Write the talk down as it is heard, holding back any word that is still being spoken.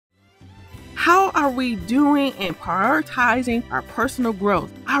How are we doing in prioritizing our personal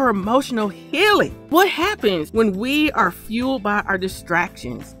growth, our emotional healing? What happens when we are fueled by our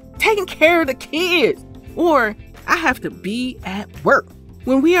distractions? Taking care of the kids, or I have to be at work.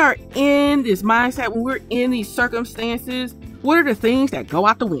 When we are in this mindset, when we're in these circumstances, what are the things that go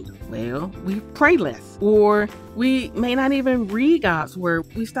out the window? Well, we pray less, or we may not even read God's word.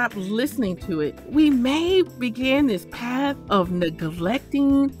 We stop listening to it. We may begin this path of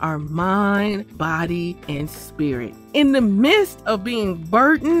neglecting our mind, body, and spirit. In the midst of being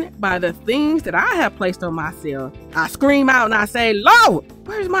burdened by the things that I have placed on myself, I scream out and I say, Lord,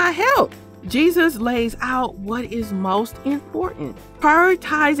 where's my help? Jesus lays out what is most important,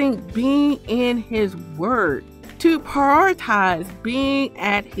 prioritizing being in His Word, to prioritize being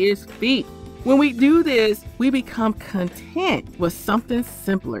at His feet. When we do this, we become content with something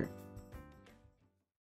simpler.